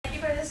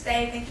this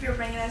day. Thank you for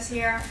bringing us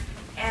here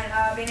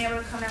and being able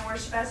to come and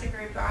worship as a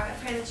group, God. I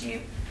pray that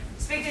you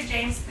speak to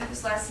James through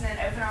this lesson and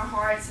open our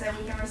hearts so that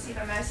we can receive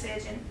a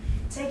message and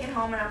take it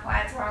home and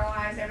apply it to our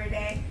lives every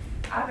day.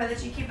 I pray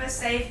that you keep us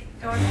safe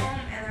going home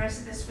and the rest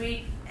of this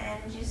week.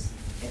 And in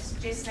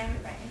Jesus' name we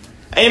pray.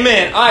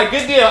 Amen. All right,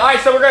 good deal. All right,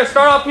 so we're going to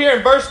start off here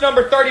in verse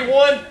number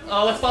 31.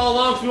 Let's follow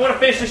along because we want to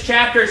finish this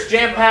chapter. It's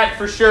jam-packed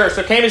for sure.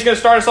 So Kami's going to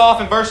start us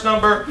off in verse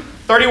number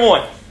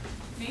 31.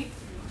 Me?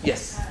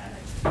 Yes.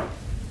 It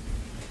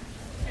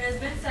has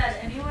been said,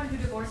 anyone who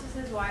divorces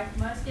his wife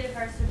must give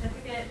her a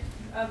certificate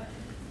of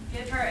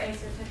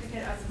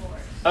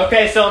divorce.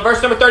 Okay, so in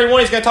verse number 31,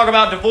 he's going to talk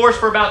about divorce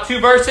for about 2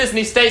 verses, and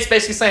he states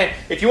basically saying,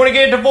 if you want to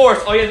get a divorce,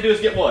 all you have to do is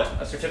get what?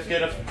 A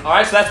certificate of... All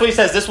right, so that's what he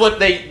says. This is what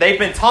they've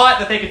been taught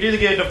that they can do to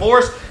get a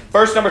divorce.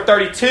 Verse number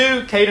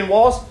 32, Caden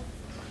Walls.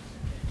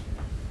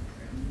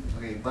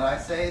 Okay, but I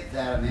say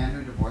that a man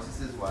who divorces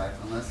his wife,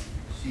 unless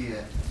she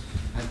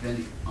has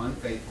been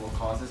unfaithful,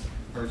 causes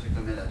her to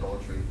commit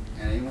adultery.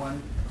 And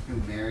anyone who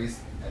marries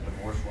a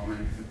divorced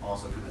woman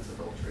also commits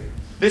adultery.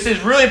 This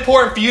is really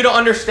important for you to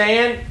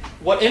understand.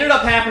 What ended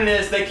up happening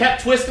is they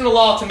kept twisting the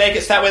law to make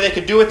it so that way they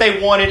could do what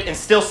they wanted and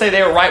still say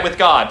they were right with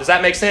God. Does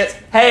that make sense?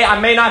 Hey, I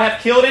may not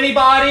have killed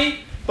anybody,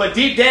 but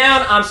deep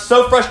down, I'm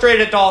so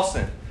frustrated at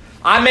Dawson.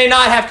 I may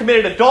not have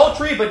committed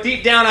adultery, but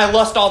deep down, I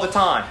lust all the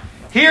time.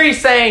 Here he's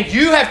saying,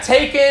 you have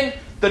taken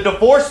the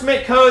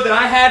divorcement code that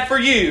I had for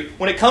you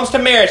when it comes to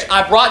marriage.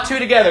 I brought 2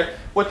 together.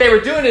 What they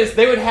were doing is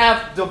they would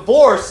have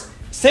divorce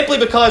simply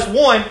because,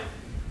 one,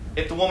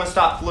 if the woman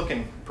stopped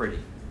looking pretty,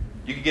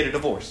 you could get a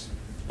divorce.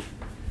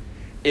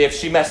 If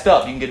she messed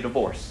up, you can get a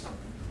divorce.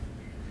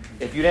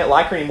 If you didn't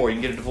like her anymore, you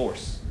can get a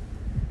divorce.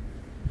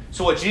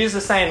 So what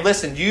Jesus is saying,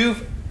 listen,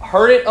 you've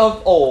heard it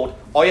of old.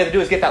 All you have to do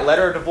is get that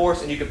letter of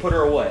divorce and you can put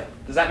her away.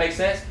 Does that make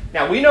sense?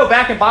 Now, we know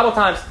back in Bible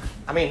times,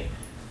 how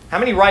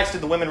many rights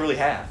did the women really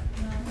have?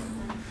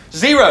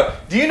 0.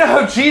 Do you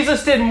know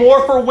Jesus did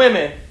more for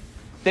women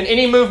than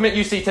any movement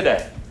you see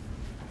today?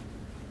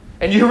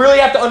 And you really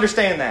have to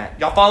understand that.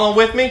 Y'all following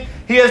with me?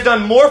 He has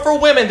done more for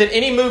women than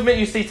any movement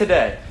you see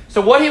today.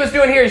 So what he was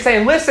doing here, he's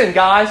saying, listen,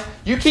 guys,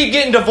 you keep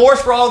getting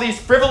divorced for all these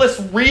frivolous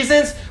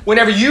reasons.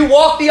 Whenever you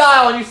walk the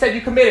aisle and you said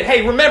you committed,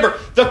 hey, remember,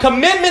 the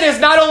commitment is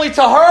not only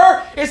to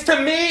her, it's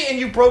to me, and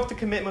you broke the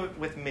commitment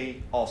with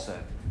me also.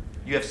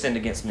 You have sinned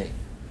against me.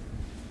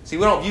 See,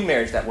 we don't view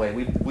marriage that way.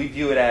 We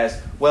view it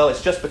as, well,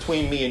 it's just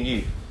between me and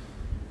you.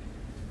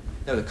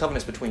 No, the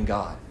covenant's between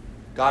God.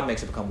 God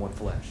makes it become one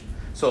flesh.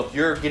 So if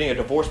you're getting a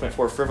divorcement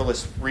for a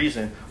frivolous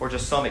reason or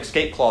just some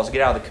escape clause to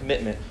get out of the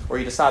commitment, or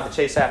you decide to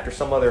chase after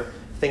some other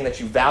thing that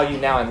you value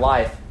now in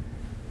life,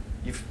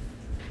 you've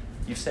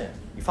sinned.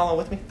 You follow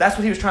with me? That's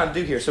what he was trying to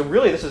do here. So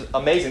really, this is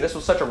amazing. This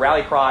was such a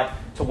rally cry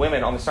to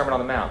women on the Sermon on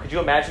the Mount. Could you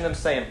imagine them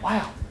saying,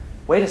 wow,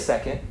 wait a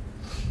second.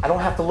 I don't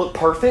have to look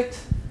perfect.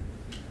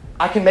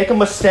 I can make a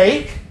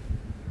mistake.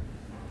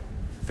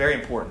 Very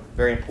important.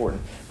 Very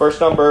important. Verse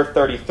number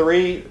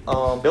 33.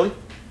 Billy?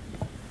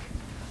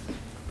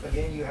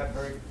 Again, you have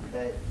heard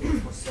that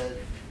it was said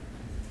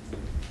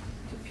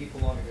to people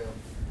long ago,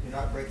 do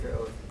not break your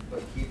oath,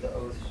 but keep the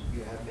oaths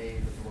you have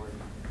made with the Lord.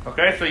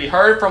 Okay, so you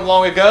heard from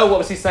long ago. What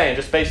was he saying?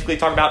 Just basically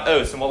talking about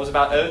oaths. And what was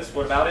about oaths?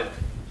 What about it?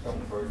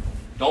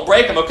 Don't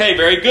break them. Okay,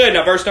 very good.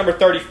 Now, verse number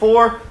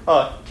 34.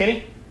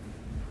 Kenny?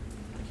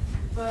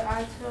 But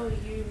I tell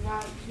you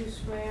not to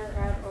swear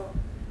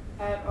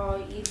at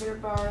all, either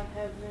by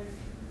heaven,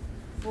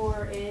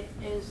 for it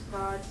is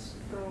God's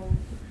throne.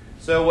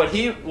 So what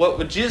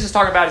Jesus is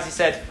talking about is he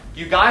said,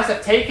 you guys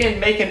have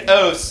taken making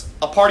oaths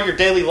a part of your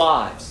daily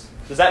lives.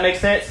 Does that make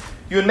sense?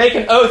 You would make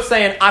an oath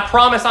saying, I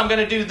promise I'm going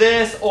to do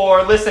this,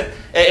 or listen,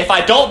 if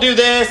I don't do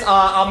this,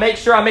 I'll make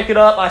sure I make it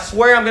up. I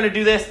swear I'm going to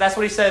do this. That's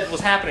what he said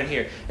was happening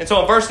here. And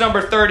so in verse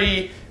number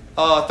 35,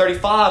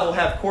 we'll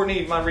have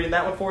Courtney, you mind reading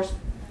that one for us?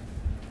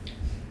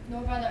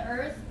 Nor by the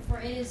earth, for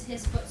it is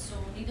his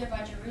footstool, neither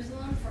by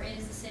Jerusalem, for it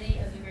is the city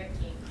of the great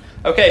king.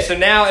 Okay, so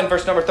now in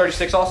verse number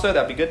 36 also,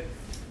 that'd be good.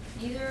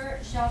 Neither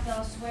shalt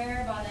thou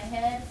swear by the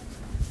head,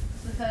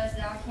 because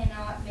thou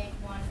cannot make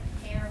one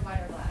hair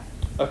white or black.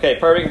 Okay,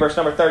 perfect. Verse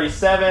number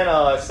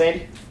 37,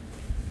 Sandy.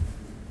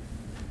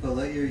 But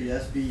let your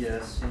yes be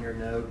yes and your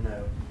no,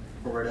 no.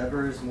 For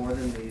whatever is more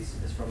than these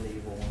is from the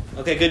evil one.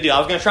 Okay, good deal. I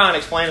was going to try and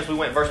explain as we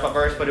went verse by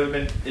verse, but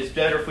it's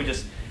better if we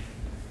just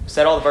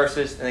said all the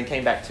verses and then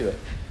came back to it.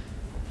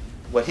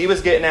 What he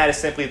was getting at is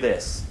simply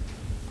this.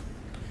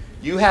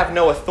 You have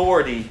no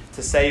authority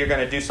to say you're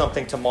going to do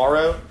something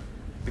tomorrow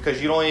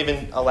because you're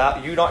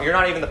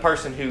not even the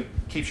person who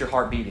keeps your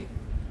heart beating.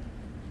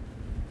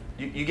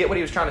 You get what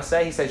he was trying to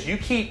say? He says, you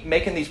keep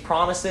making these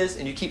promises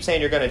and you keep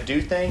saying you're going to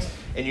do things,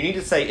 and you need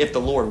to say, if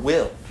the Lord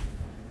will.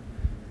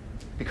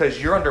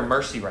 Because you're under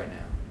mercy right now.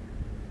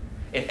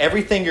 And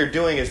everything you're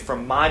doing is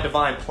from my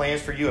divine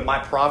plans for you and my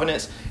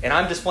providence, and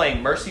I'm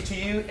displaying mercy to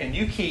you, and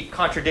you keep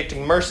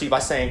contradicting mercy by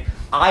saying,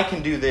 I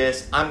can do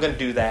this, I'm going to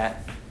do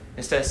that,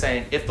 instead of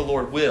saying, if the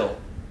Lord will,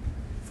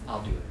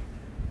 I'll do it.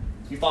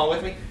 You follow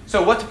with me?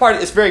 So what's the part?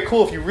 It's very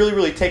cool if you really,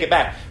 really take it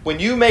back. When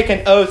you make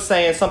an oath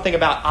saying something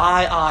about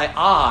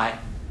I,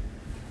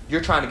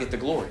 you're trying to get the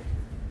glory.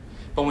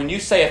 But when you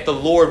say, if the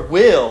Lord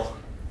will,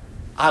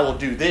 I will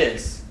do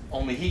this,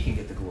 only He can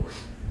get the glory.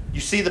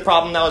 You see the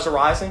problem that was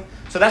arising?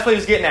 So that's what he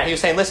was getting at. He was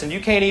saying, listen,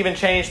 you can't even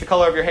change the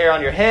color of your hair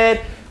on your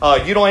head.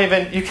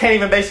 You can't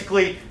even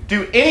basically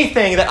do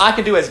anything that I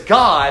can do as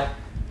God,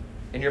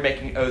 and you're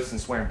making oaths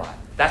and swearing by it.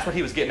 That's what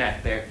he was getting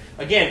at there.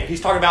 Again,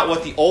 he's talking about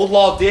what the old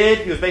law did.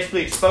 He was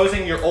basically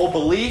exposing your old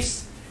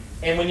beliefs.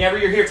 And whenever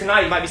you're here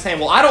tonight, you might be saying,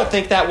 well, I don't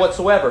think that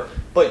whatsoever.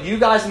 But you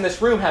guys in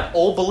this room have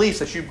old beliefs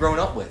that you've grown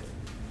up with.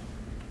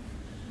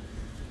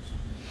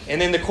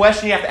 And then the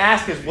question you have to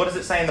ask is, what does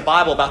it say in the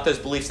Bible about those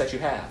beliefs that you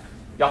have?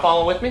 Y'all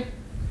following with me?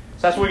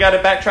 So that's what we got to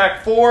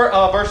backtrack for.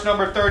 Verse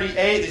number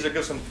 38. These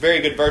are some very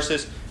good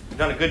verses. We've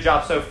done a good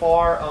job so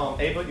far.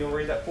 Ava, you want to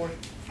read that for us?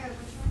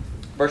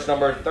 Verse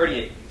number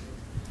 38.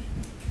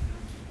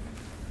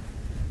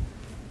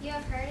 You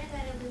have heard it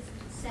that it was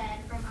said,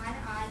 from eye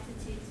to eye,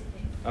 to tooth to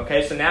tooth.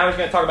 Okay, so now he's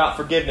going to talk about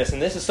forgiveness.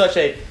 And this is such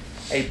a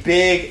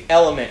big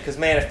element. Because,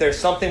 man, if there's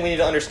something we need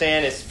to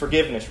understand, it's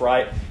forgiveness,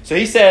 right? So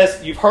he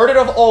says, you've heard it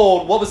of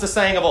old. What was the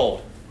saying of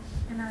old?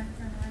 An eye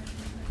for an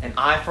eye. An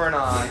eye for an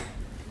eye,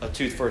 a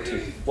tooth for a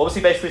tooth. What was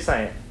he basically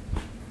saying?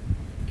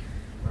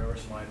 Whatever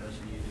somebody does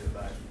to you, do it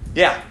back.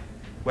 Yeah.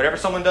 Whatever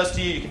someone does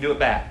to you, you can do it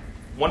back.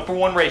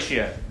 1-for-1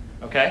 ratio.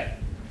 Okay?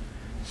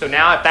 So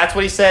now if that's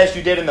what he says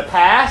you did in the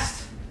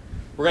past,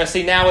 we're going to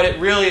see now what it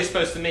really is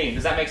supposed to mean.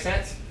 Does that make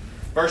sense?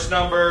 Verse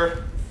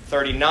number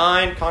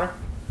 39. Connor?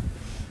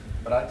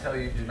 But I tell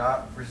you, do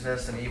not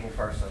resist an evil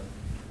person.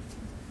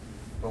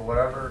 But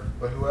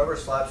whoever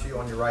slaps you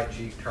on your right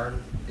cheek,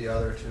 turn the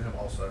other to him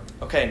also.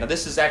 Okay, now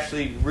this is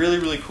actually really,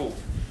 really cool.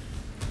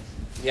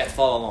 You have to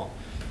follow along.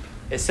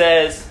 It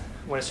says,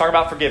 when it's talking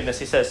about forgiveness,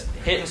 he says,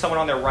 hitting someone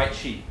on their right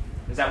cheek.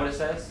 Is that what it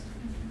says?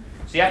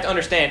 So you have to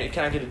understand.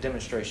 Can I get a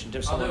demonstration?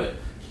 I'll do it.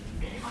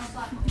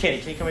 Kenny,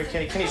 can you come here?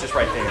 Kenny's just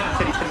right there.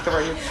 Kenny, can you come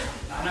right here?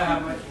 I know how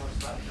much you want to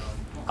slap you on.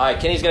 All right,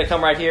 Kenny's going to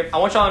come right here. I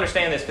want y'all to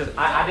understand this because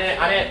I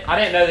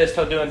didn't know this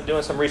until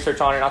doing some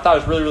research on it. And I thought it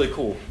was really, really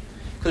cool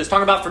because it's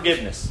talking about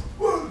forgiveness.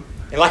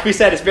 And like we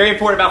said, it's very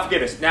important about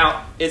forgiveness.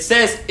 Now, it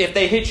says if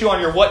they hit you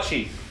on your what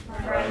cheek?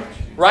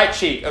 Right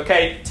cheek.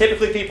 Okay,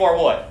 typically people are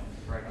what?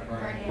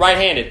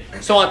 Right-handed.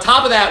 So on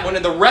top of that, when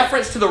the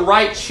reference to the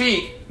right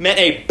cheek meant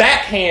a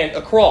backhand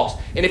across.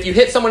 And if you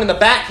hit someone in the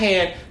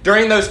backhand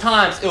during those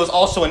times, it was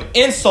also an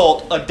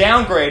insult, a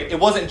downgrade. It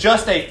wasn't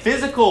just a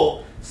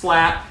physical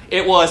slap.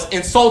 It was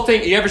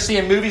insulting. You ever see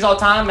in movies all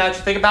the time, now that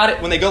you think about it,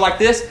 when they go like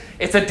this,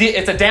 it's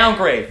a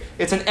downgrade.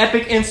 It's an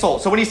epic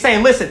insult. So when he's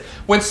saying, listen,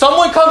 when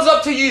someone comes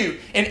up to you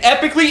and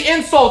epically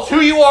insults who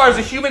you are as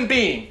a human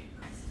being,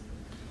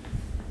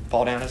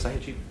 fall down as I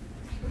hit you.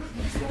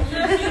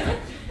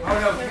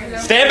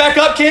 Stand back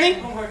up,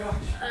 Kenny. Oh my gosh.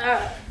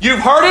 You've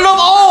heard it of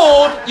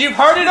old. You've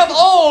heard it of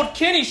old.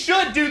 Kenny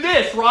should do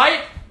this,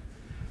 right?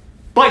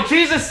 But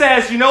Jesus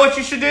says, you know what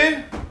you should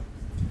do?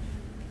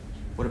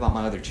 What about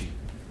my other cheek?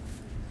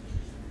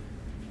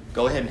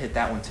 Go ahead and hit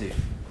that one too.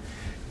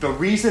 The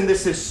reason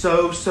this is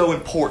so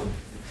important,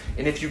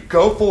 and if you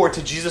go forward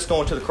to Jesus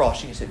going to the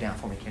cross, you can sit down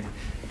for me, Kenny.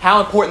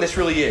 How important this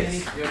really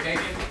is. You okay,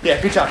 Kenny?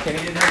 Yeah, good job, Kenny.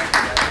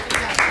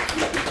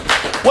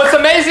 What's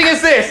amazing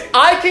is this.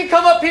 I can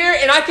come up here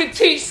and I can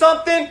teach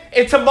something,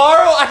 and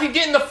tomorrow I can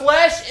get in the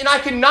flesh and I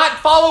can not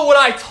follow what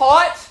I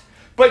taught.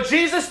 But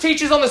Jesus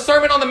teaches on the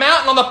Sermon on the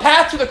Mount and on the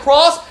path to the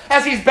cross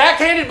as he's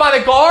backhanded by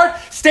the guard,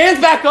 stands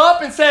back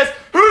up and says,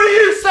 who do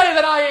you say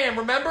that I am?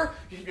 Remember?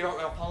 You're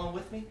following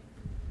with me?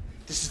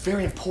 This is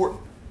very important.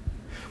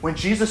 When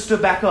Jesus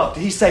stood back up,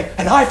 did he say,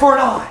 an eye for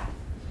an eye?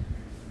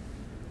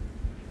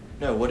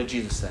 No, what did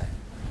Jesus say?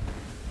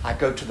 I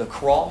go to the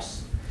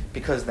cross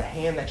because the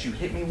hand that you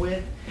hit me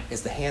with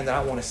is the hand that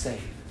I want to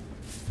save.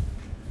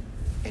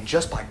 And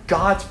just by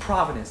God's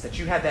providence that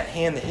you had that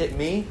hand that hit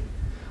me,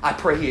 I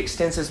pray he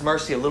extends his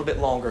mercy a little bit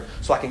longer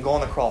so I can go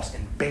on the cross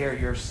and bear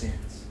your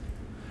sins.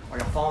 Are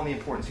y'all following the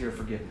importance here of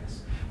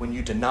forgiveness? When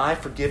you deny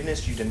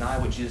forgiveness, you deny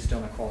what Jesus did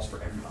on the cross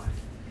for everybody.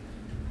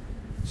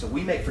 So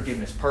we make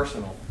forgiveness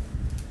personal,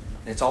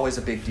 and it's always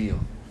a big deal.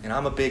 And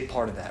I'm a big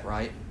part of that,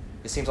 right?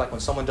 It seems like when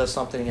someone does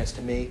something against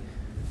me,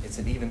 it's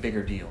an even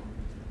bigger deal.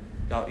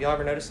 Y'all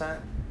ever notice that?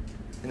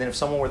 And then if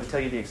someone were to tell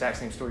you the exact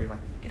same story, you're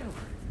like, get over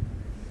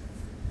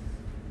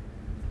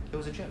it. It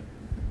was a joke.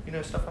 You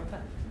know, stuff like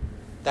that.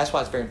 That's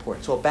why it's very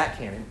important. So a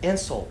backhand, an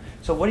insult.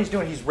 So what he's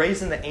doing, he's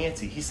raising the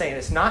ante. He's saying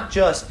it's not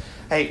just,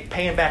 hey,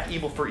 paying back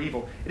evil for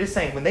evil. It is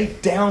saying when they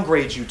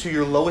downgrade you to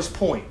your lowest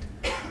point,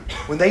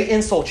 when they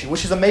insult you,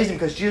 which is amazing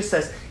because Jesus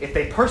says, if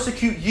they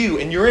persecute you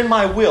and you're in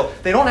my will,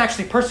 they don't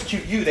actually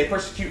persecute you, they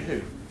persecute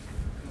who?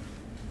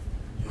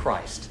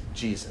 Christ,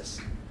 Jesus.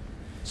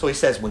 So he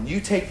says, when you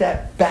take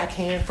that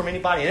backhand from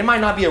anybody, and it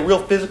might not be a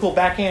real physical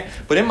backhand,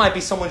 but it might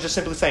be someone just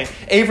simply saying,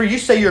 Avery, you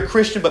say you're a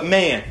Christian, but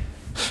man,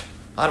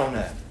 I don't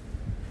know.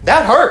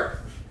 That hurt.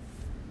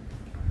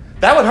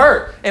 That would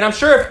hurt. And I'm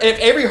sure if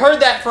Avery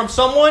heard that from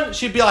someone,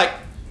 she'd be like,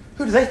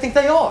 who do they think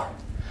they are?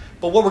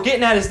 But what we're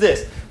getting at is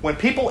this. When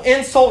people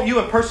insult you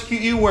and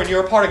persecute you when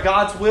you're a part of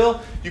God's will,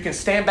 you can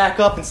stand back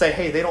up and say,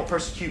 hey, they don't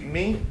persecute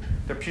me.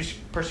 They're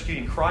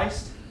persecuting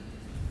Christ.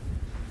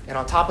 And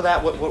on top of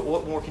that,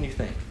 what more can you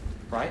think?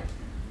 Right?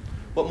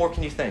 What more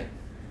can you think?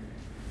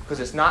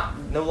 Because it's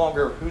no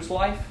longer whose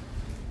life?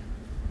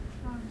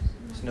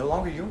 It's no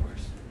longer yours.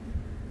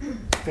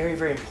 Very,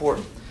 very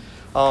important.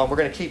 We're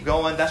going to keep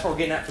going. That's what we're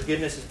getting at.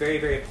 Forgiveness is very,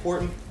 very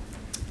important.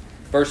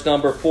 Verse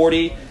number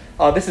 40.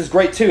 This is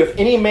great too. If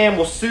any man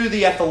will sue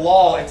thee at the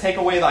law and take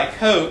away thy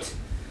coat,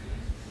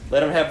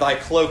 let him have thy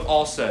cloak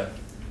also.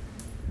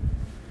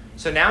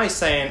 So now he's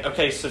saying,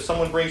 okay, so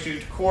someone brings you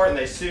to court and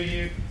they sue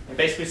you, and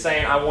basically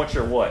saying, I want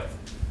your what?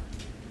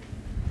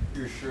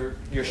 Your shirt.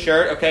 Your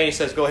shirt. Okay, he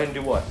says, go ahead and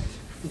do what?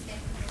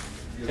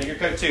 Take your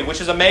coat too,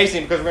 which is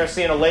amazing because we're going to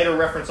see in a later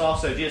reference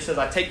also. Jesus says,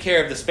 I take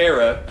care of the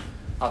sparrow,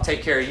 I'll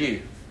take care of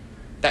you.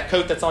 That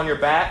coat that's on your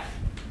back,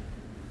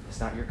 it's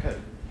not your coat.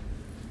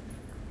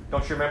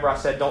 Don't you remember I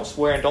said don't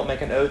swear and don't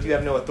make an oath? You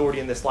have no authority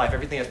in this life.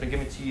 Everything that's been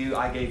given to you,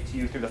 I gave to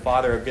you through the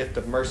Father, a gift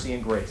of mercy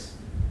and grace.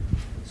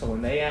 So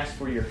when they ask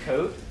for your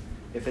coat,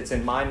 if it's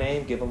in my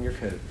name, give them your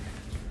coat.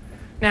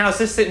 Now, is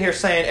this sitting here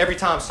saying every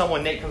time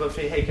someone, Nate, comes up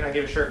to me, hey, can I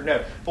give a shirt?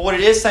 No. But what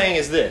it is saying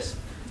is this.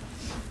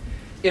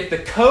 If the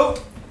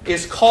coat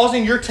is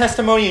causing your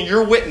testimony and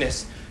your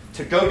witness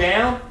to go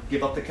down,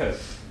 give up the coat.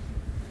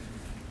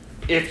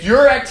 If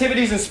your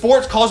activities in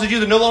sports causes you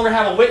to no longer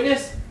have a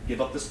witness, give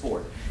up the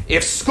sport.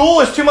 If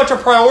school is too much a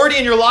priority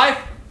in your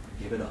life,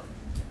 give it up.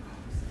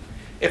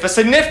 If a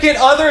significant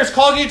other is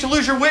causing you to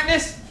lose your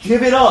witness,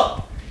 give it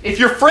up. If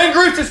your friend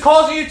group is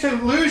causing you to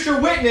lose your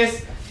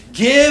witness,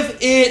 give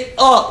it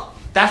up.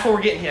 That's what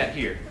we're getting at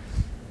here.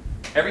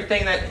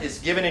 Everything that is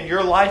given in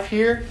your life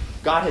here,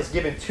 God has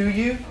given to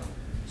you.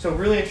 So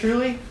really and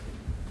truly,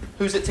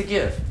 who's it to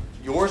give?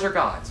 Yours or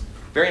God's?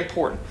 Very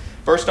important.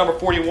 Verse number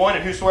 41,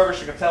 and whosoever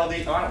shall tell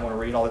thee... Oh, I don't want to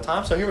read all the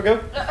time, so here we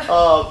go.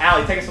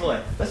 Allie, take us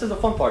away. This is the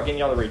fun part, getting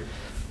y'all to read.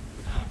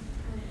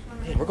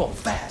 Man, we're going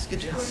fast.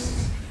 Good job.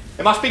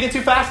 Am I speaking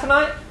too fast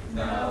tonight?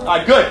 No. All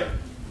right, good.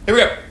 Here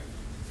we go.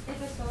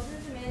 If a soldier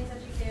demands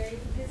that you carry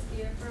his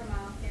gear for a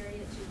mile, carry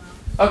it 2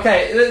 miles.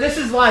 Okay, this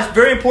is why it's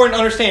very important to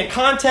understand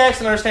context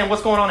and understand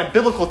what's going on in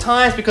biblical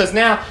times, because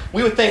now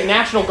we would think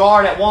National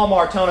Guard at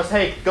Walmart telling us,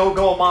 hey,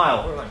 go a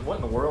mile. We're like, what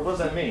in the world? What does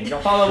that mean?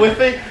 Y'all follow with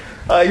me?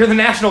 You're the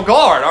National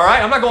Guard, all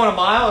right? I'm not going a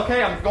mile,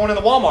 okay? I'm going to the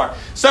Walmart.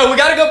 So we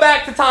got to go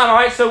back to time, all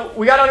right? So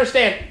we got to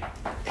understand.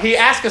 He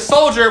asked a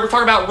soldier, we're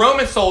talking about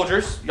Roman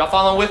soldiers. Y'all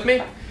following with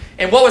me?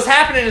 And what was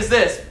happening is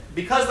this.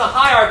 Because the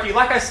hierarchy,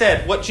 like I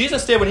said, what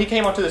Jesus did when he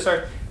came onto this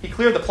earth, he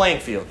cleared the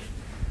playing field.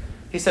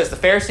 He says, the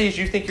Pharisees,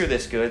 you think you're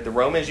this good. The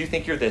Romans, you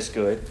think you're this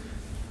good.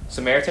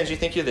 Samaritans, you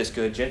think you're this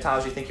good.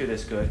 Gentiles, you think you're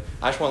this good.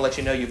 I just want to let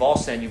you know you've all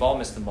sinned. You've all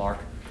missed the mark.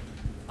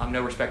 I'm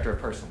no respecter of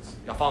persons.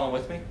 Y'all following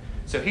with me?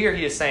 So here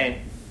he is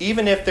saying,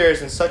 even if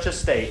there's in such a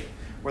state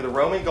where the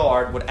Roman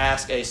guard would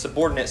ask a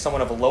subordinate,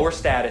 someone of a lower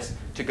status,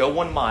 to go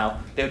 1 mile,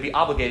 they would be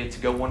obligated to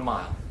go 1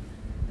 mile.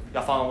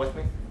 Y'all following with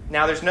me?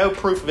 Now, there's no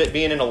proof of it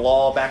being in a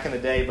law back in the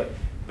day, but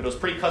it was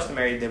pretty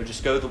customary. They would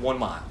just go the 1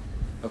 mile.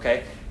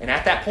 Okay? And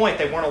at that point,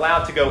 they weren't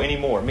allowed to go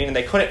anymore, meaning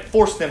they couldn't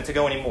force them to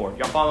go anymore.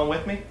 Y'all following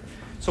with me?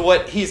 So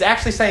what he's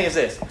actually saying is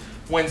this.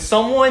 When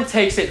someone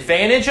takes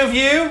advantage of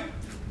you,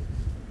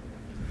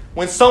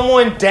 when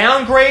someone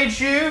downgrades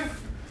you,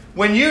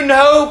 when you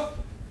know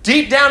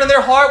deep down in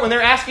their heart, when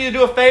they're asking you to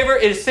do a favor,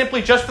 it is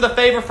simply just for the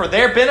favor for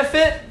their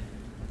benefit,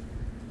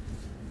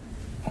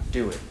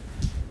 do it.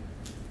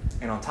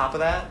 And on top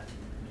of that,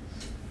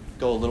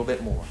 go a little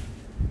bit more.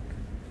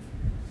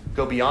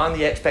 Go beyond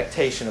the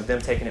expectation of them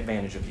taking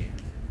advantage of you.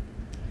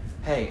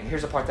 Hey, and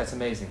here's the part that's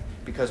amazing.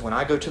 Because when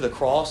I go to the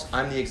cross,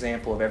 I'm the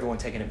example of everyone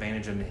taking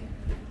advantage of me.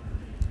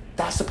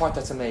 That's the part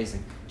that's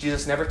amazing.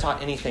 Jesus never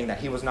taught anything that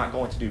he was not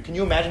going to do. Can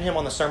you imagine him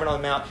on the Sermon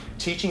on the Mount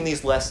teaching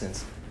these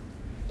lessons?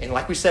 And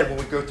like we said, when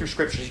we go through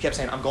scriptures, he kept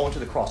saying, I'm going to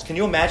the cross. Can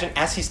you imagine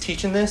as he's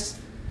teaching this,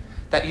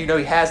 that he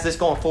has this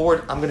going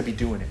forward, I'm going to be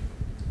doing it.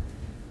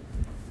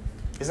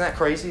 Isn't that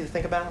crazy to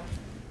think about?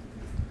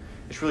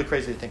 It's really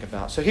crazy to think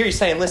about. So here he's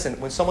saying, listen,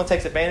 when someone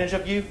takes advantage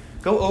of you,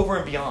 go over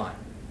and beyond.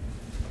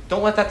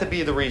 Don't let that to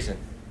be the reason.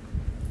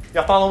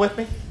 Y'all following with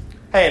me?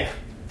 Hey,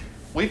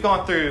 we've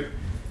gone through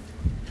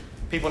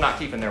people not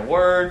keeping their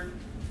word,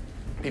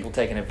 people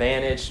taking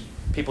advantage,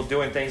 people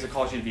doing things that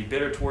cause you to be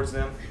bitter towards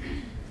them.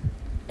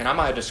 And I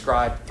might have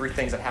described 3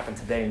 things that happened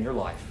today in your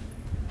life.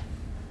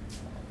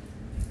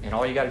 And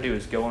all you got to do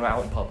is go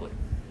out in public.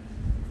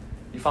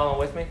 You following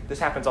with me? This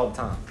happens all the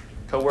time.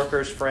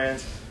 Co-workers,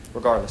 friends,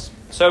 regardless.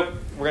 So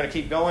we're going to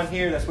keep going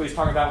here. That's what he's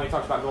talking about when he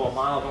talks about go a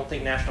mile. Don't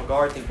think National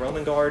Guard, think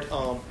Roman Guard.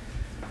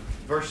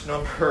 Verse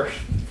number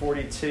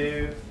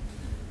 42.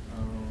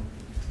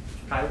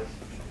 Kylie?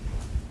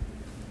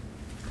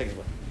 Take it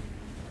away.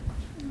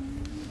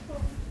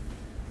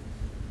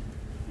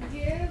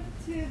 Give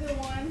to the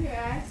one who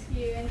asks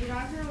you, and do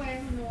not turn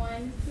away from the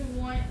one who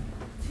wants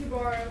to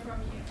borrow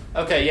from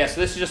you. Okay, yeah, so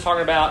this is just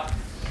talking about,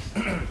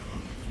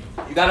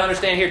 you got to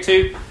understand here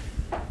too,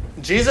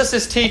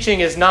 Jesus' teaching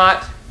is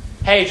not,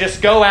 hey,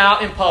 just go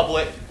out in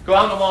public, go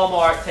out in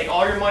Walmart, take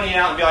all your money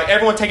out and be like,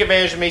 everyone take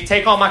advantage of me,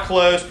 take all my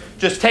clothes,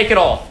 just take it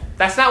all.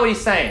 That's not what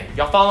he's saying.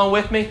 Y'all following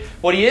with me?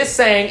 What he is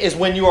saying is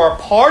when you are a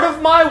part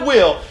of my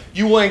will,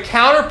 You will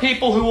encounter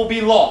people who will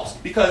be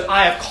lost because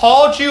I have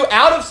called you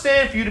out of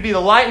sin for you to be the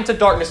light into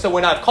darkness. So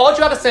when I've called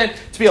you out of sin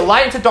to be a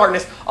light into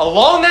darkness,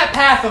 along that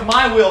path of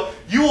my will,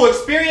 you will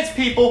experience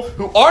people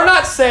who are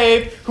not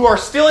saved, who are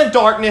still in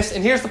darkness.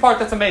 And here's the part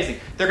that's amazing.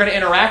 They're going to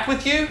interact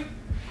with you,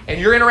 and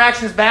your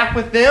interactions back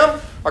with them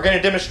are going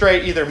to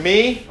demonstrate either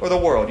me or the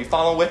world. You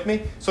follow with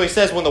me? So he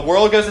says when the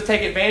world goes to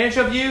take advantage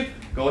of you,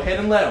 go ahead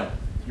and let them.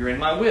 You're in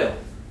my will.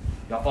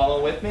 Y'all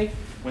following with me?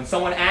 When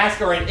someone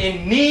asks or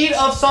in need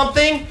of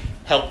something,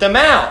 help them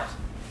out.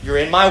 You're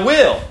in my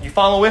will. You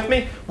follow with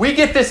me? We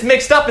get this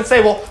mixed up and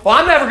say, well,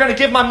 I'm never going to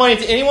give my money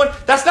to anyone.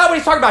 That's not what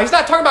he's talking about. He's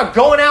not talking about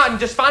going out and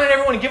just finding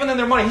everyone and giving them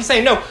their money. He's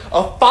saying, no,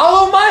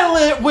 follow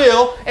my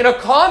will, and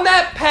upon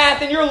that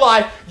path in your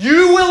life,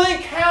 you will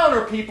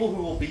encounter people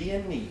who will be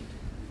in need.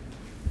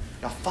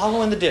 Now,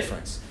 following the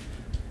difference.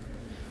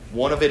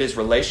 One of it is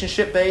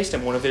relationship-based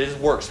and one of it is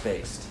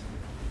works-based.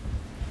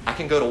 I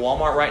can go to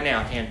Walmart right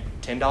now and hand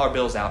 $10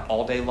 bills out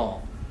all day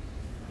long.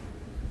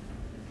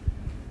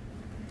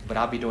 But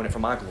I'll be doing it for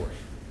my glory.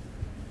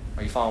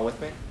 Are you following with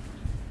me?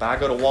 If I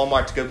go to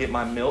Walmart to go get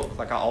my milk,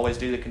 like I always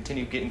do, to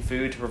continue getting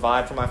food to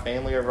provide for my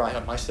family or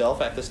myself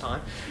at this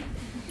time,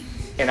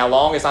 and as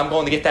long as I'm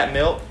going to get that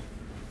milk,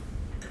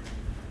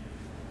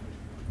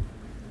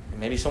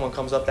 and maybe someone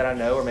comes up that I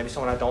know or maybe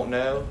someone I don't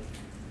know,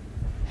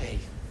 hey,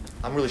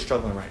 I'm really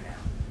struggling right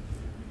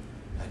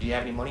now. Do you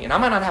have any money? And I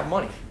might not have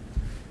money,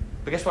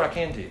 but guess what I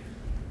can do? You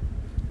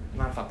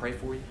mind if I pray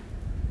for you?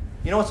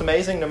 You know what's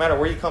amazing? No matter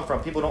where you come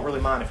from, people don't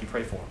really mind if you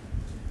pray for them.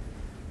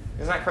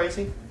 Isn't that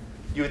crazy?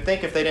 You would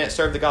think if they didn't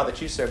serve the God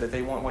that you serve, that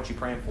they won't want you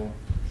praying for them.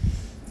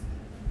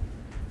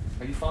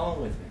 Are you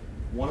following with me?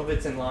 One of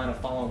it's in line of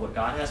following what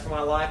God has for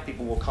my life.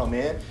 People will come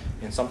in,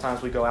 and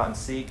sometimes we go out and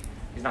seek.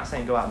 He's not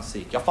saying go out and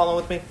seek. Y'all following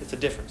with me? It's a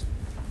difference.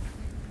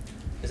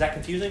 Is that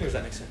confusing, or does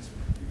that make sense?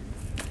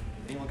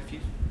 Anyone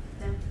confused?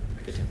 No.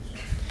 Good deal.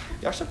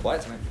 Y'all are so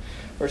quiet tonight.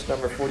 Verse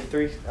number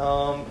 43.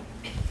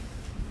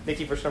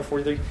 Nikki, verse number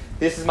 43.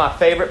 This is my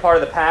favorite part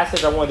of the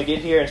passage. I wanted to get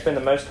here and spend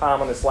the most time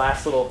on this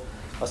last little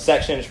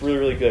section. It's really,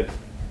 really good.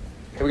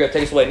 Here we go.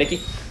 Take us away, Nikki.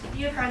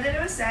 You have heard that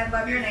it was said,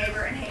 love your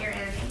neighbor and hate your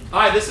enemy. All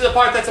right, this is the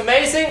part that's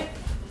amazing.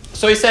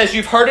 So he says,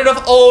 you've heard it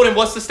of old, and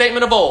what's the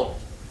statement of old?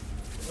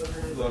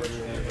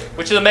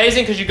 Which is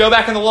amazing because you go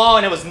back in the law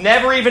and it was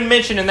never even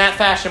mentioned in that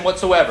fashion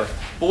whatsoever.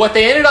 But what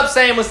they ended up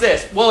saying was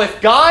this. Well,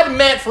 if God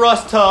meant for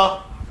us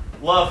to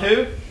love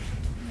who?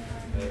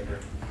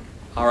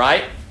 All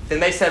right. Then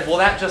they said, well,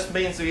 that just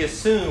means we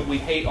assume we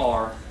hate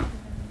our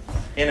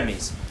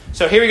enemies.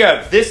 So here we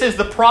go. This is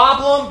the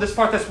problem. This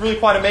part that's really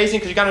quite amazing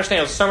because you got to understand,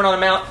 it was a Sermon on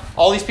the Mount,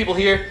 all these people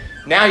here.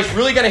 Now he's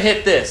really going to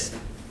hit this.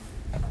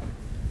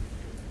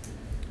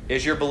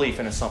 Is your belief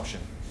an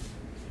assumption?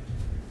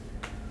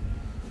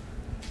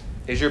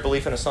 Is your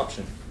belief an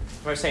assumption?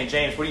 I'm saying,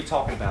 James, what are you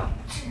talking about?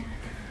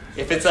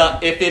 If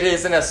it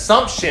is an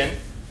assumption,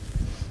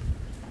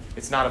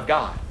 it's not of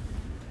God.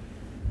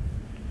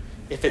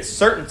 If it's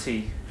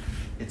certainty,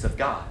 it's of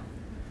God.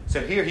 So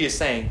here he is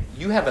saying,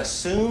 you have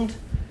assumed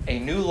a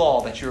new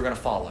law that you're going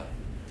to follow.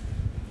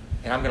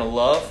 And I'm going to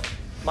love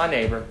my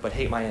neighbor, but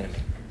hate my enemy.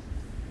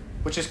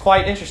 Which is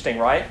quite interesting,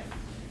 right?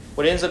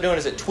 What it ends up doing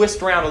is it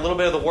twists around a little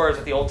bit of the words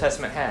that the Old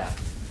Testament have.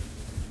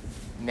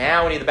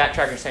 Now we need the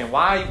backtracker and saying,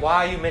 why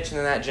are you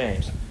mentioning that,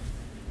 James?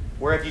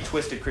 Where have you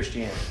twisted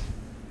Christianity?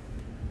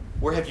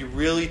 Where have you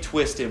really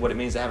twisted what it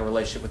means to have a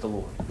relationship with the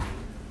Lord?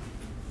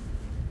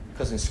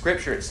 Because in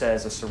Scripture it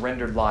says a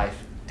surrendered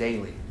life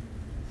daily.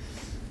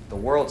 The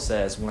world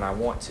says, when I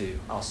want to,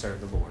 I'll serve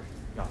the Lord.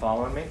 Y'all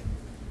following me?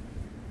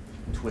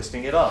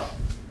 Twisting it up.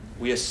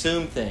 We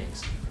assume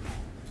things.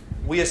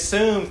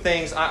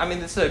 I mean,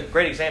 this is a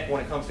great example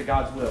when it comes to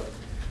God's will.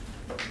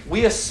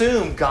 We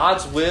assume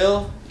God's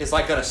will is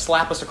like going to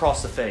slap us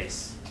across the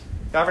face.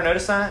 Y'all ever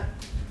notice that?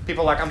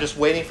 People are like, I'm just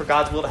waiting for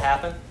God's will to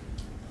happen.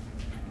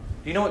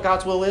 Do you know what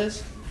God's will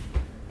is?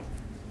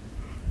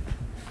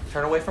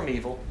 Turn away from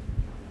evil.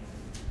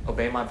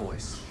 Obey my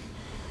voice.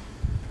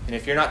 And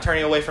if you're not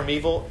turning away from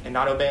evil and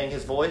not obeying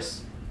his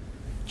voice,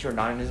 you're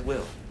not in his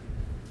will.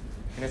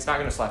 And it's not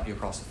going to slap you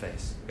across the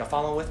face. Y'all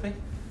following with me?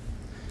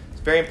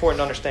 It's very important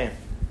to understand.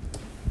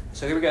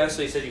 So here we go.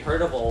 So he said, you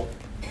heard of old,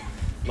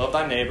 love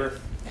thy neighbor,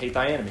 hate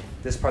thy enemy.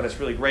 This part that's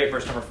really great,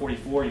 verse number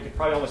 44. You can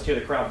probably almost hear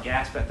the crowd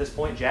gasp at this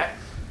point. Jack?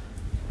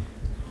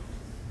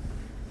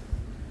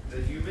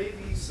 That you may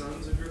be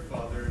sons of your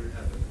Father in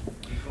heaven.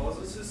 He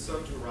causes his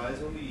sun to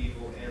rise on the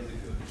evil and the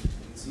good,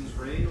 and sends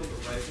rain on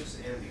the righteous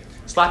and the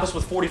unrighteous. Slap us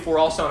with 44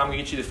 also, and I'm going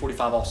to get you to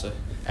 45 also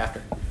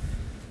after.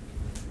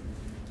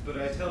 But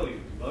I tell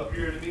you, love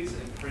your enemies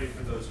and pray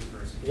for those who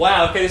curse you.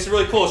 Wow, okay, this is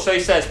really cool. So he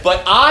says,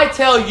 but I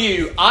tell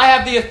you, I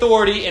have the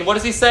authority, and what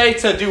does he say?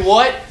 To do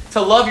what?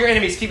 To love your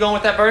enemies. Keep going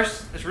with that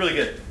verse. It's really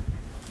good.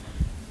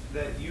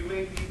 That you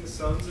may be the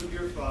sons of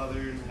your Father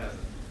in heaven.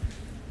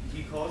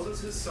 He causes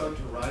his sun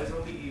to rise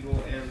on the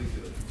evil and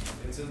the good,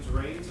 and sends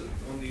rains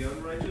on the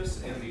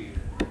unrighteous and the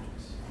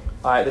righteous.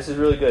 All right, this is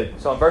really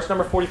good. So in verse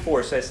number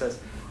 44, it says,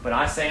 but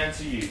I say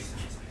unto you,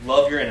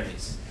 love your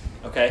enemies.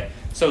 Okay?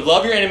 So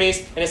love your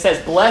enemies, and it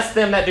says, bless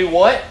them that do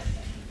what?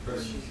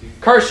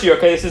 curse you.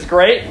 Okay, this is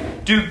great.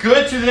 Do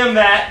good to them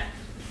that,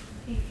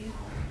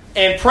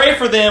 and pray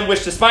for them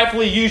which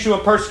despitefully use you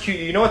and persecute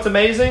you. You know what's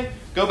amazing?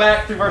 Go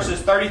back through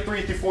verses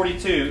 33 through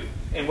 42,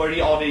 and what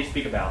did he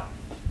speak about?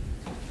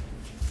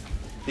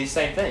 These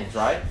same things,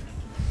 right?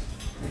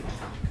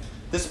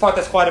 This is the part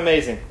that's quite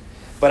amazing.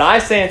 But I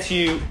say unto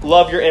you,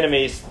 love your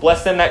enemies,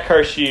 bless them that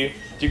curse you,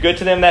 do good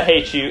to them that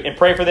hate you, and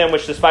pray for them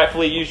which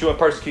despitefully use you and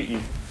persecute you.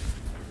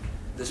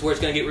 This is where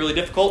it's going to get really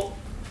difficult.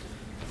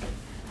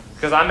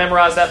 Because I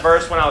memorized that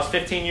verse when I was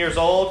 15 years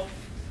old,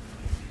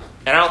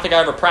 and I don't think I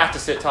ever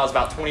practiced it until I was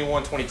about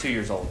 21, 22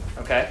 years old.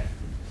 Okay?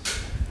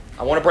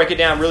 I want to break it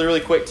down really,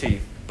 really quick to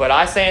you. But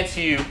I say unto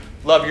you,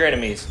 love your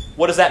enemies.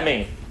 What does that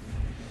mean?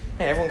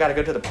 Man, everyone got to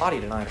go to the potty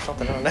tonight or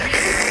something. I don't know.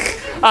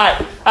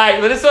 All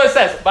right, but this is what it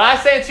says. But I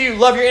say unto you,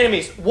 love your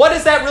enemies. What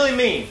does that really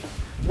mean?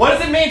 What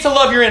does it mean to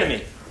love your enemy?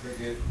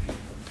 Forgive.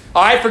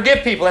 All right,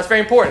 forgive people. That's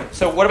very important.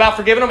 So what about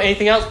forgiving them?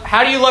 Anything else?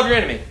 How do you love your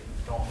enemy?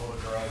 Don't hold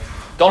a grudge.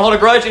 Don't hold a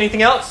grudge.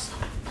 Anything else?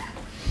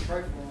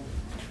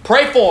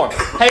 Pray for them.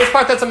 Hey, this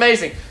part that's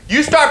amazing.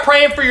 You start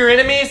praying for your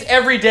enemies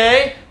every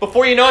day.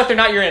 Before you know it, they're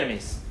not your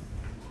enemies.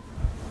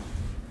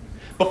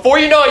 Before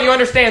you know it, you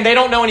understand they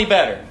don't know any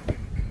better.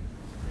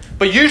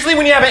 But usually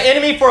when you have an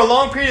enemy for a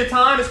long period of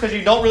time, it's because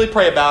you don't really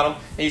pray about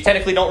them, and you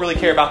technically don't really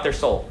care about their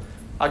soul.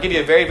 I'll give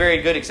you a very,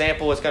 very good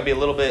example. It's going to be a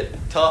little bit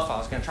tough. I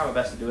was going to try my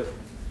best to do it.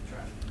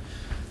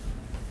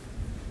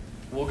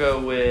 We'll go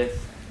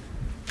with...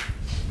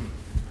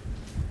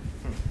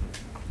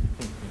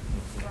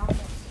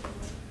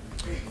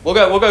 We'll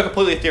go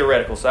completely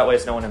theoretical, so that way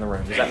it's no one in the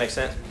room. Does that make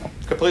sense?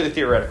 Completely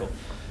theoretical.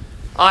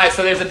 All right,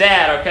 so there's a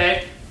dad,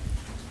 okay?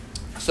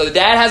 So the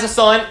dad has a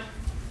son,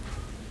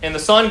 and the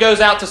son goes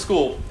out to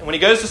school. And when he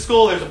goes to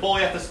school, there's a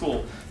bully at the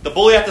school. The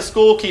bully at the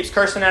school keeps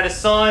cursing at his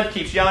son,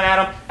 keeps yelling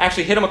at him,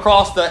 actually hit him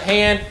across the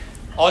hand,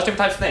 all these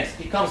different types of things.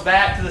 He comes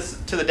back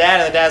to the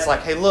dad, and the dad's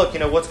like, hey, look,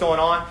 what's going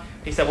on?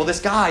 He said, well,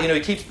 this guy, he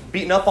keeps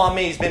beating up on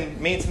me. He's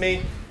been mean to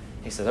me.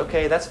 He says,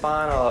 okay, that's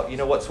fine,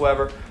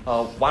 whatsoever.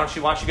 Why don't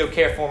you go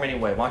care for him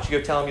anyway? Why don't you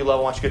go tell him you love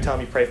him? Why don't you go tell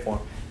him you pray for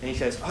him? And he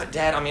says, oh,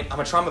 Dad, I'm going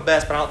to try my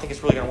best, but I don't think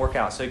it's really going to work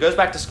out. So he goes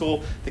back to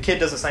school. The kid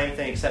does the same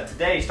thing, except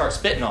today he starts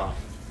spitting on him.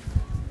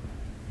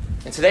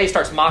 And today he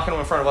starts mocking him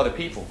in front of other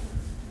people.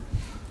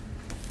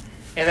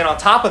 And then on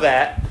top of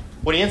that,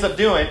 what he ends up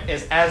doing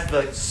is as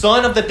the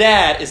son of the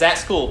dad is at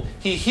school,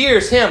 he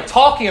hears him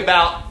talking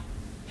about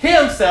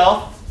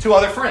himself to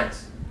other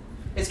friends.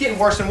 It's getting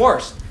worse and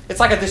worse. It's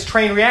like this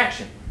chain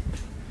reaction.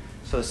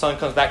 So the son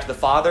comes back to the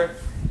father,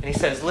 and he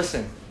says,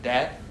 listen,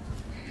 Dad,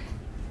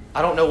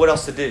 I don't know what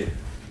else to do.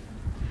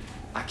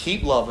 I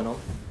keep loving them.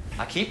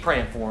 I keep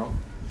praying for them.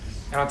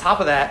 And on top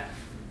of that,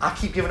 I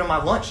keep giving them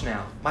my lunch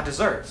now, my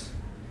desserts.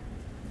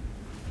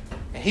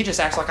 And he just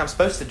acts like I'm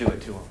supposed to do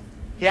it to him.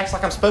 He acts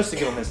like I'm supposed to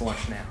give him his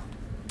lunch now.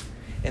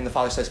 And the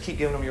father says, keep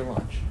giving him your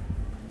lunch.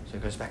 So he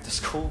goes back to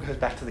school, goes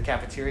back to the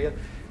cafeteria.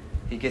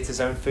 He gets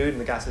his own food, and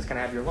the guy says, can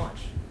I have your lunch?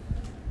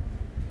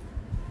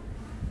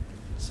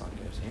 The son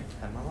goes, here,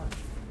 have my lunch.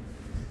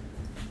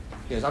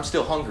 He goes, I'm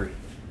still hungry.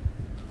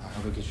 All right,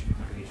 I'll go get you another.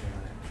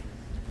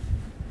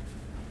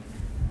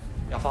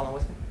 Y'all following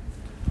with me?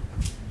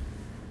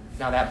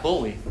 Now that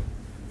bully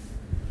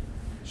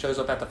shows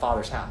up at the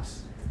father's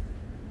house.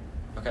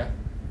 Okay?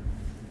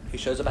 He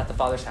shows up at the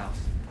father's house.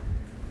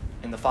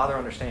 And the father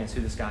understands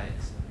who this guy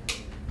is.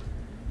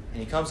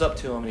 And he comes up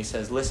to him and he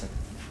says, listen,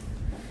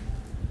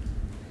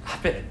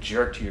 I've been a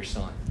jerk to your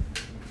son.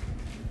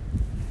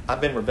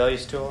 I've been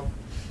rebellious to him.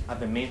 I've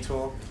been mean to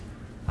him.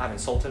 I've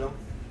insulted him.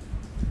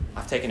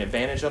 I've taken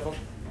advantage of him.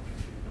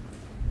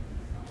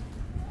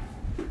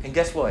 And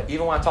guess what?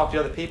 Even when I talk to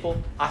other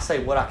people, I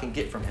say what I can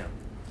get from him.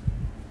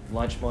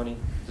 Lunch money,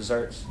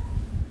 desserts.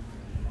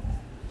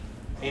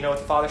 And you know what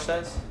the father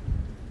says?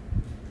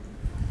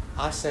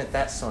 I sent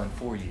that son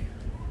for you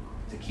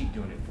to keep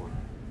doing it for you.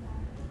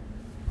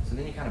 So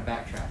then you kind of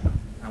backtrack.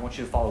 I want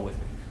you to follow with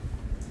me.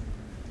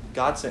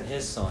 God sent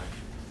his son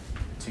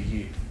to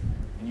you.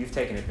 And you've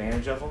taken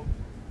advantage of him.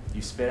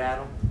 You spit at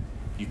him.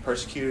 You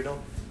persecuted him.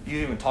 You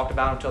even talked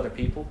about him to other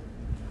people.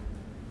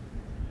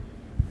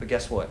 But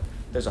guess what?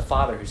 There's a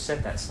father who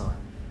sent that son.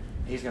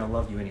 He's going to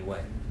love you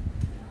anyway.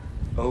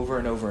 Over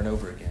and over and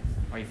over again.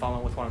 Are you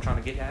following with what I'm trying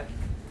to get at?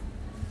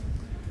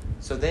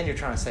 So then you're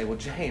trying to say, well,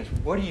 James,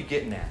 what are you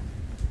getting at?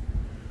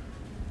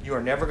 You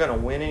are never going to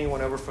win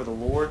anyone over for the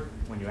Lord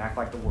when you act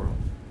like the world.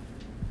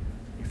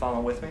 You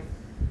following with me?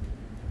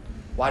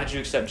 Why did you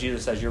accept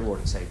Jesus as your Lord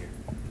and Savior?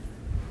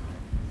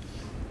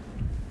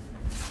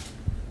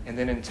 And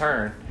then in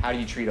turn, how do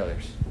you treat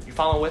others? You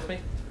following with me?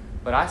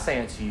 But I say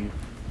unto you,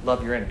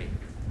 love your enemy.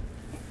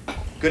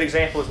 Good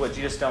example is what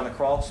Jesus did on the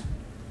cross.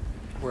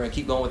 We're going to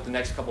keep going with the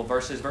next couple of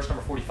verses. Verse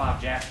number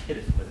 45, Jack, hit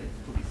us with it,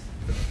 please.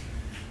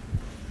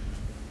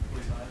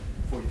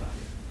 45.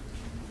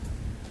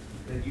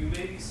 That you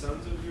may be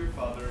sons of your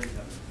Father in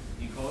heaven.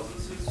 He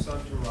causes his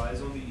sun to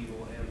rise on the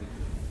evil and the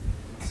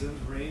good, and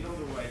sends rain on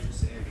the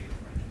righteous and the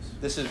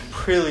unrighteous.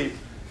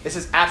 This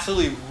is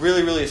absolutely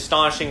really, really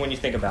astonishing when you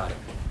think about it.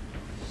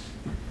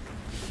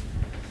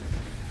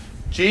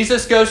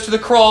 Jesus goes to the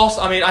cross.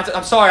 I mean,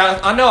 I'm sorry,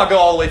 I know I go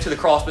all the way to the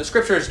cross, but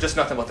Scripture is just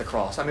nothing but the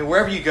cross. I mean,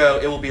 wherever you go,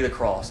 it will be the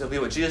cross. It will be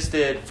what Jesus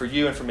did for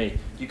you and for me.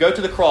 You go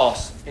to the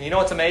cross, and you know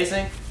what's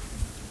amazing?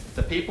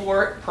 The people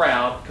were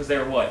proud because they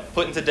were what?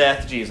 Putting to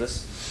death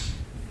Jesus.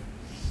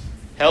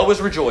 Hell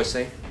was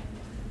rejoicing.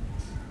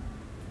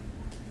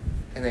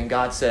 And then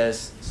God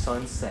says,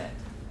 sunset.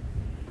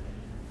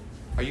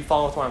 Are you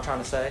following with what I'm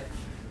trying to say?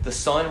 The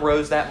sun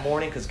rose that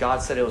morning because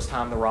God said it was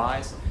time to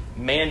rise.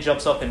 Man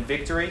jumps up in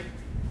victory.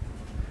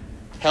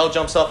 Hell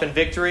jumps up in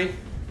victory.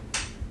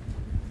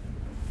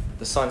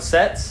 The sun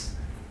sets.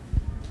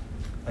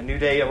 A new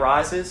day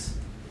arises.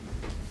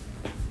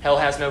 Hell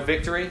has no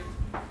victory.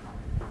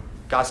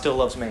 God still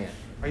loves man.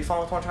 Are you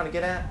following what I'm trying to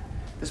get at?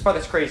 This part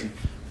that's crazy.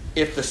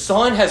 If the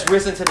sun has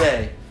risen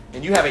today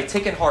and you have a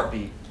ticking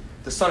heartbeat,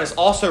 the sun has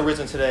also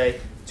risen today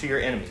to your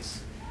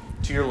enemies,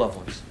 to your loved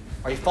ones.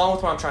 Are you following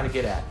with what I'm trying to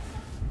get at?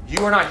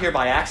 You are not here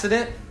by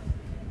accident.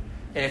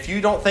 And if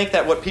you don't think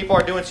that what people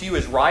are doing to you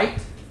is right,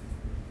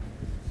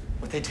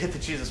 what they did to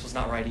Jesus was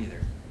not right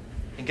either.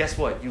 And guess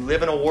what? You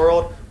live in a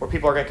world where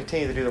people are going to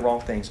continue to do the wrong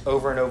things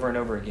over and over and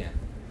over again.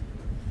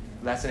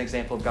 That's an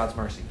example of God's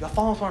mercy. Y'all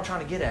follow what I'm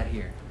trying to get at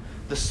here.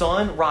 The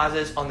sun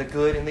rises on the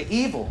good and the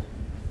evil.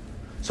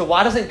 So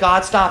why doesn't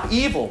God stop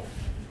evil?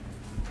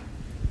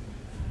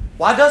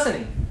 Why doesn't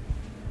he?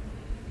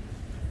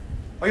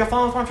 Are y'all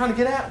following what I'm trying to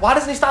get at? Why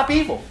doesn't he stop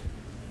evil?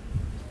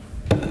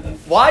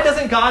 Why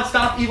doesn't God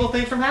stop evil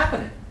things from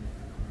happening?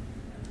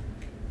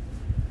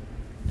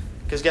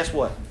 Because guess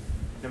what?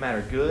 No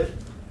matter good,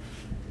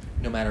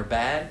 no matter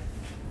bad,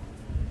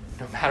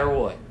 no matter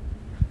what,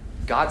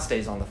 God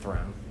stays on the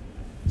throne.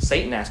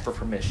 Satan asked for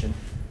permission.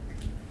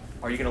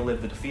 Are you going to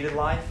live the defeated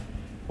life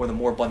or the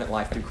more abundant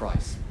life through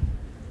Christ?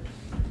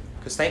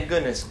 Because thank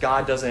goodness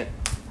God doesn't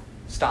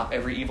stop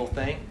every evil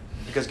thing.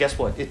 Because guess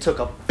what? It took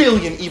 1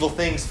 billion evil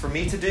things for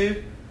me to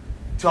do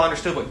to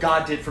understand what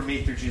God did for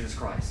me through Jesus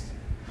Christ.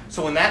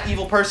 So when that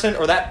evil person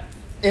or that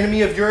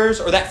enemy of yours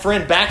or that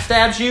friend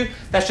backstabs you,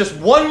 that's just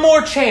one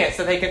more chance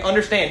that they can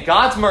understand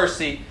God's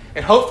mercy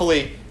and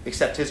hopefully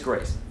accept His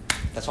grace.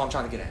 That's what I'm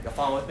trying to get at. Y'all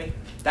follow with me?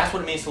 That's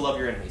what it means to love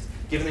your enemies.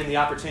 Giving them the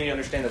opportunity to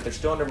understand that they're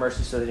still under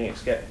mercy so that they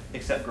can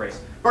accept grace.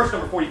 Verse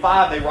number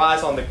 45, they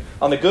rise on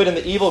the good and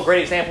the evil. A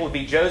great example would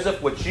be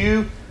Joseph. What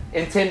you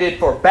intended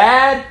for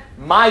bad,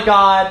 my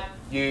God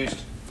used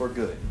for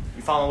good.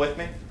 You following with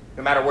me?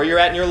 No matter where you're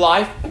at in your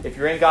life, if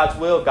you're in God's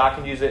will, God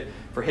can use it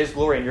for His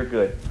glory and your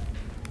good.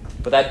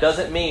 But that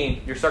doesn't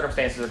mean your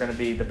circumstances are going to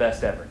be the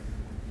best ever.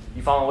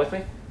 You following with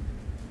me?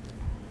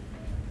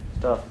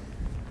 Stuff.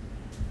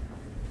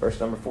 Verse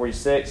number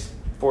 46.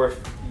 For if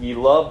ye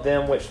love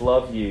them which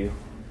love you,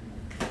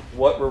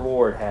 what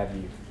reward have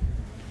you?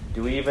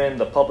 Do even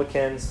the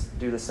publicans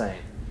do the same?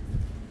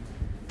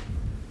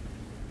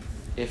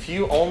 If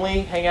you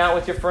only hang out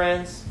with your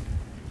friends,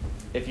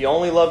 if you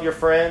only love your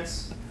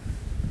friends,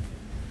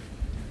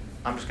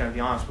 I'm just going to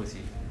be honest with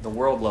you. The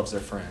world loves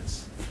their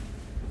friends.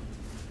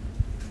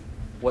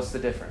 What's the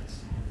difference?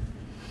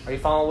 Are you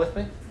following with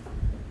me?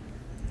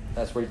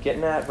 That's where you're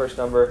getting at. Verse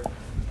number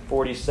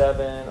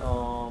 47.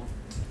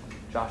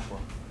 Joshua,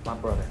 my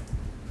brother.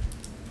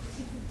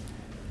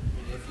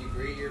 If you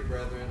greet your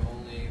brethren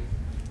only,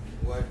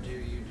 what do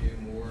you do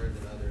more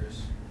than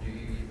others?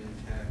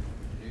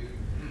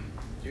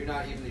 Do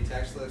not even the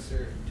tax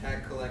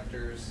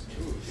collectors.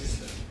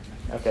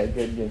 Okay,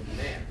 good.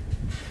 Man.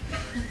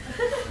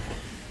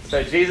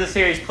 So Jesus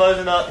here, he's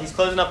closing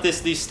up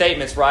these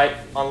statements, right?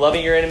 On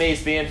loving your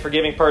enemies, being a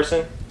forgiving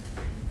person.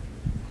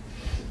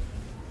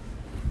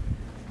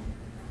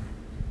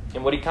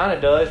 And what he kind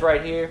of does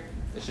right here,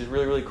 this is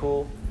really, really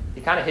cool.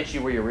 He kind of hits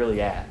you where you're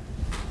really at.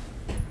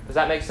 Does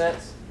that make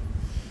sense?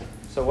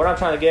 So what I'm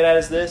trying to get at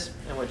is this,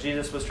 and what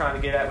Jesus was trying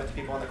to get at with the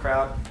people in the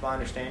crowd, my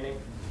understanding.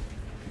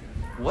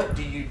 What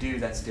do you do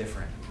that's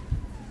different?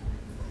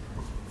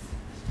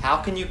 How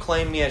can you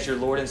claim me as your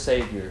Lord and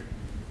Savior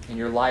and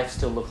your life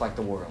still look like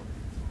the world?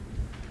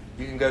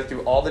 You can go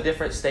through all the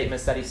different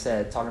statements that he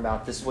said, talking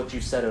about this is what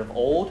you said of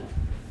old,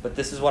 but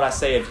this is what I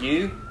say of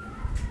you.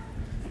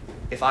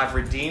 If I've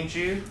redeemed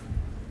you,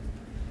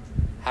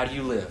 how do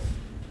you live?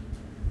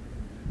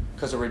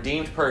 Because a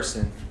redeemed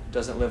person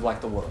doesn't live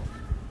like the world.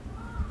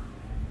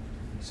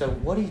 So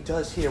what he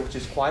does here, which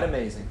is quite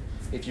amazing,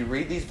 if you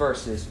read these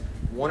verses,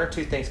 one or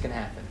two things can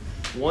happen.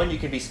 One, you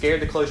can be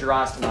scared to close your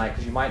eyes tonight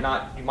because you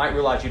might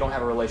realize you don't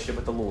have a relationship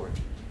with the Lord.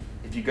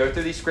 If you go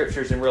through these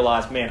scriptures and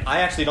realize, man, I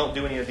actually don't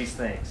do any of these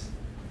things.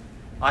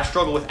 I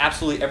struggle with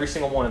absolutely every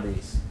single one of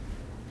these.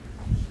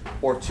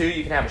 Or two,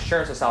 you can have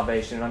assurance of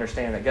salvation and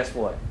understand that, guess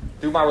what?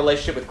 Through my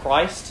relationship with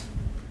Christ,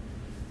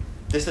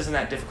 this isn't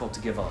that difficult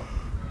to give up.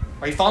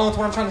 Are you following with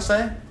what I'm trying to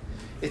say?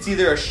 It's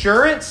either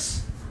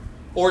assurance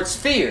or it's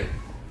fear.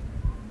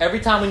 Every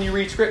time when you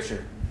read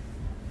Scripture.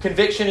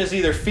 Conviction is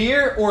either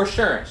fear or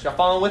assurance. Y'all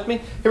following with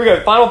me? Here we go.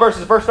 The final verse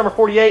is verse number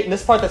 48, and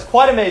this part that's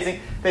quite amazing.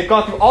 They've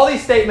gone through all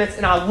these statements,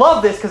 and I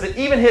love this because it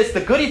even hits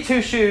the goody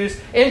two-shoes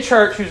in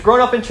church who's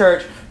grown up in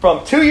church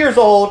from 2 years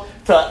old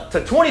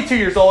to 22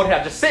 years old and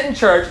have just sit in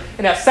church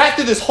and have sat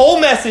through this whole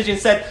message and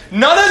said,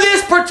 none of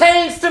this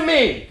pertains to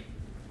me.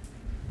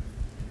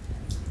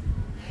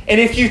 And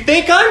if you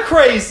think I'm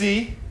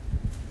crazy,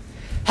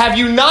 have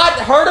you not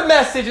heard a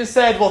message and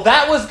said, well,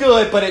 that was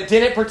good, but it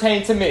didn't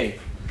pertain to me?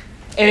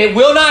 And it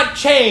will not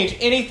change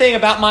anything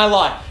about my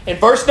life. In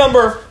verse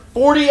number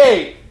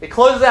 48, it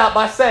closes out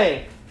by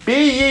saying,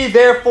 be ye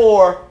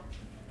therefore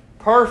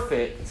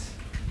perfect,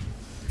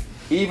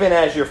 even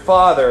as your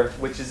Father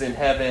which is in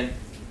heaven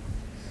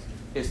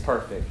is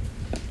perfect.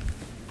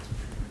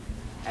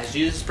 As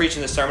Jesus is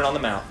preaching the Sermon on the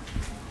Mount,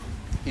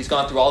 he's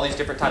gone through all these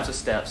different types of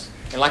steps.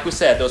 And like we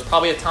said, there was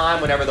probably a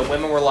time whenever the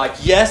women were like,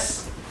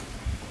 yes,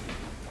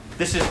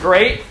 this is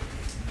great.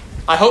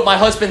 I hope my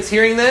husband's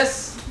hearing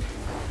this.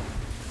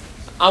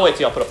 I'll wait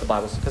till y'all put up the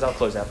Bibles because I'll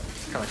close out.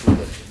 It's kind of like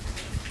you would.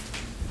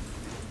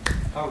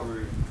 How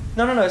rude.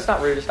 No, it's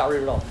not rude. It's not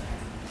rude at all.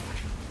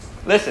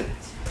 Listen,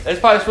 this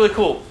part is really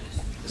cool.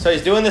 So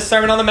he's doing this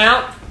Sermon on the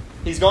Mount.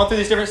 He's going through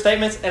these different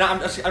statements. And I'm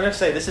going to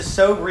say, this is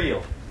so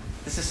real.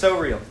 This is so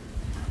real.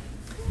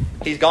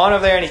 He's gone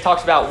over there and he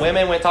talks about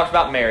women when he talks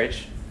about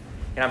marriage.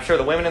 And I'm sure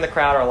the women in the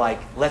crowd are like,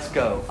 let's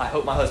go. I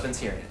hope my husband's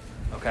hearing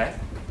it. Okay?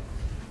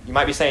 You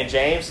might be saying,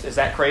 James, is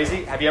that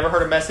crazy? Have you ever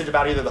heard a message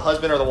about either the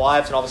husband or the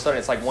wives, and all of a sudden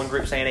it's like one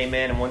group saying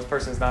amen and one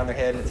person's nodding their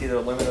head, and it's either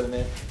the women or the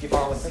men? You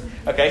follow with me?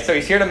 Okay, so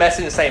he's hearing a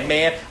message and saying,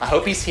 man, I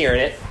hope he's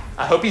hearing it.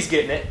 I hope he's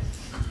getting it.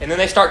 And then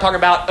they start talking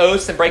about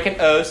oaths and breaking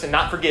oaths and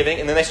not forgiving.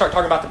 And then they start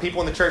talking about the people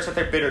in the church that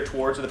they're bitter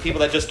towards, or the people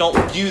that just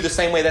don't view the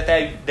same way that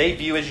they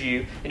view as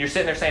you. And you're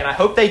sitting there saying, I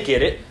hope they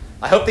get it.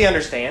 I hope they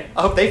understand.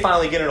 I hope they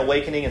finally get an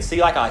awakening and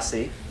see like I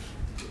see.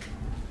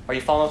 Are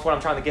you following with what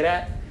I'm trying to get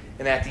at?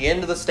 And at the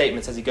end of the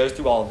statements, as he goes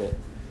through all of it,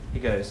 he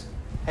goes,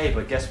 hey,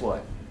 but guess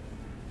what?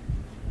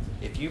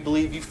 If you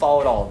believe you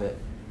followed all of it,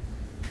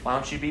 why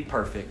don't you be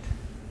perfect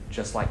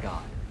just like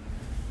God?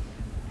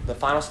 The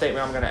final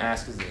statement I'm going to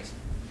ask is this.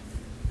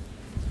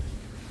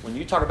 When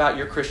you talk about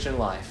your Christian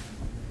life,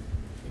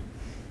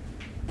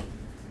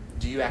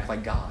 do you act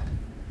like God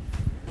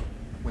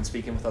when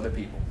speaking with other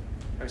people?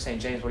 Are you saying,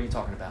 James, what are you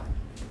talking about?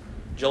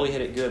 Jolie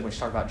hit it good when she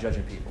talked about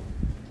judging people.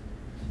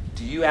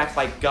 Do you act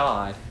like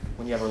God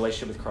when you have a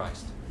relationship with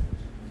Christ?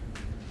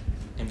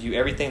 And view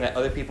everything that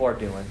other people are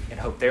doing and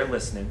hope they're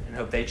listening and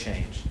hope they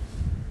change?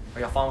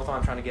 Are y'all following with what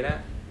I'm trying to get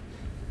at?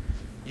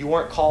 You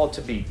weren't called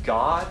to be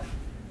God.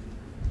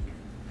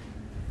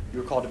 You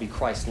were called to be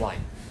Christ-like.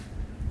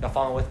 Y'all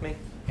following with me?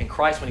 And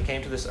Christ, when he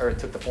came to this earth,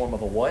 took the form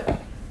of a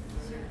what?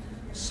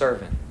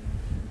 Servant.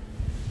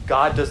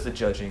 God does the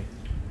judging.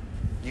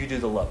 You do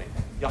the loving.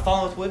 Y'all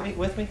following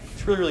with me?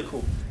 It's really, really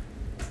cool.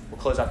 We'll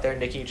close out there.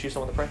 Nikki, you choose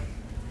someone to pray?